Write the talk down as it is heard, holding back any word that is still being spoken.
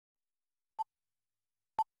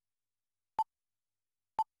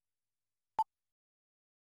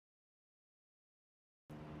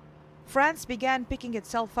France began picking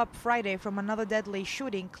itself up Friday from another deadly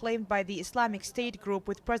shooting claimed by the Islamic State group,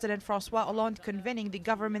 with President François Hollande convening the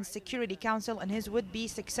government's Security Council and his would-be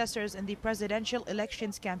successors in the presidential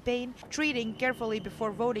elections campaign, treating carefully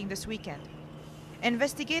before voting this weekend.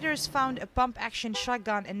 Investigators found a pump-action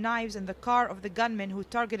shotgun and knives in the car of the gunman who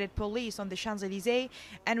targeted police on the Champs-Élysées,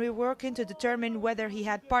 and we're working to determine whether he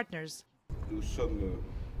had partners. Nous sommes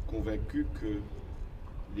convaincus que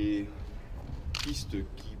les pistes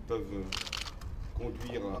qui peuvent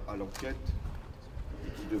conduire à l'enquête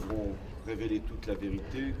et qui devront révéler toute la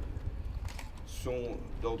vérité sont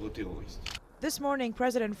d'ordre terroriste. This morning,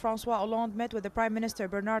 President François Hollande met with the Prime Minister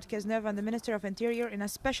Bernard Cazeneuve and the Minister of Interior in a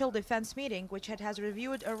special defense meeting, which has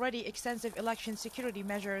reviewed already extensive election security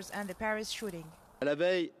measures and the Paris shooting. À la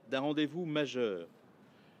veille d'un rendez-vous majeur,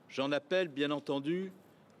 j'en appelle bien entendu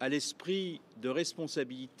à l'esprit de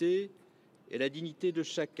responsabilité et la dignité de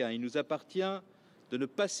chacun. Il nous appartient de ne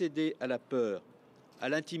pas céder à la peur, à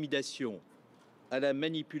l'intimidation, à la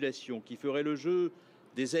manipulation qui ferait le jeu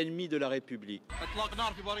des ennemis de la République.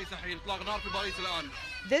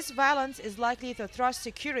 This violence is likely to thrust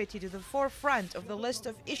security to the forefront of the list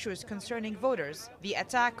of issues concerning voters. The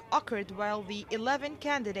attack occurred while the 11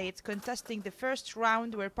 candidates contesting the first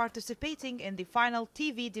round were participating in the final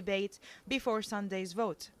TV debate before Sunday's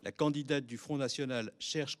vote. La candidate du Front National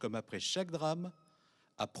cherche, comme après chaque drame,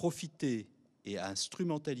 à profiter et à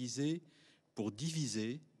instrumentaliser pour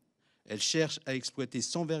diviser. Elle cherche à exploiter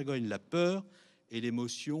sans vergogne la peur et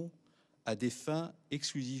l'émotion à des fins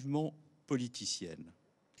exclusivement politiciennes.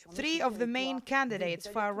 Three of the main candidates,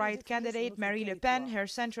 far-right candidate Marine Le Pen, her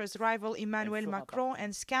centrist rival Emmanuel Macron,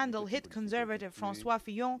 and scandal-hit conservative François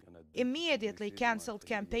Fillon, immediately cancelled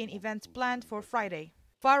campaign events planned for Friday.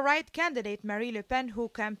 Far-right candidate Marine Le Pen, who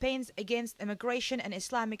campaigns against immigration and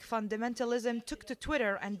Islamic fundamentalism, took to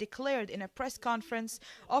Twitter and declared in a press conference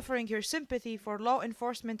offering her sympathy for law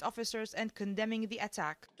enforcement officers and condemning the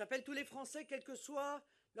attack. J'appelle tous les Français, quelles que soient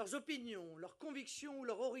leurs opinions, leurs convictions ou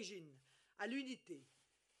leur origine, à l'unité.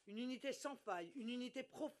 Une unité sans faille, une unité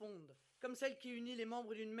profonde, comme celle qui unit les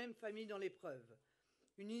membres d'une même famille dans l'épreuve.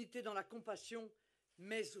 Une unité dans la compassion,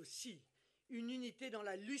 mais aussi une unité dans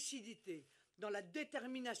la lucidité, dans la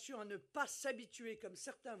détermination à ne pas s'habituer comme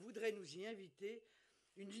certains voudraient nous y inviter,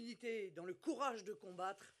 une unité dans le courage de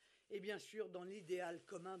combattre et bien sûr dans l'idéal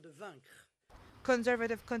commun de vaincre.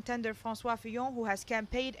 Conservative contender François Fillon, who has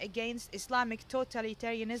campaigned against Islamic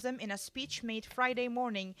totalitarianism in a speech made Friday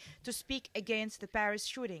morning to speak against the Paris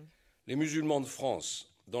shooting. Les musulmans de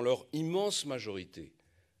France, dans leur immense majorité,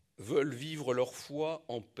 veulent vivre leur foi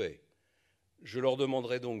en paix. Je leur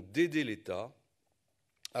demanderai donc d'aider l'État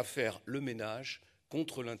à faire le ménage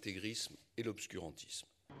contre l'intégrisme et l'obscurantisme.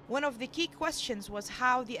 One of the key questions was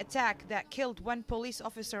how the attack that killed one police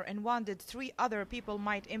officer and wounded 3 other people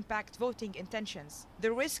might impact voting intentions.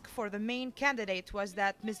 The risk for the main candidate was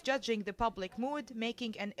that misjudging the public mood,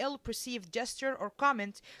 making an ill-perceived gesture or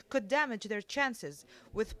comment could damage their chances.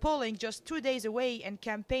 With polling just 2 days away and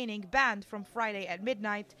campaigning banned from Friday at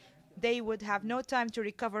midnight, they would have no time to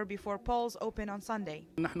recover before polls open on Sunday.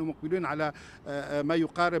 نحن مقبلون على ما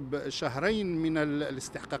يقارب شهرين من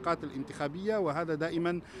الاستحقاقات الانتخابية، وهذا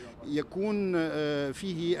دائما يكون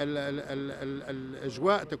فيه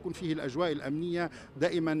الأجواء الأمنية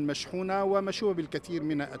دائما مشحونة ومشوبة بالكثير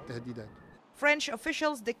من التهديدات. French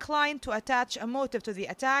officials declined to attach a motive to the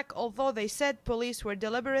attack, although they said police were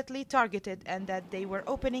deliberately targeted and that they were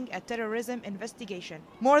opening a terrorism investigation.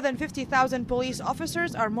 More than 50,000 police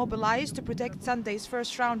officers are mobilized to protect Sunday's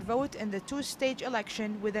first-round vote in the 2-stage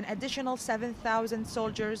election, with an additional 7,000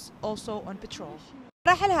 soldiers also on patrol.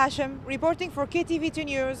 Rahel Hashem, reporting for KTV2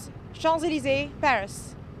 News, Champs-Élysées,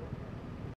 Paris.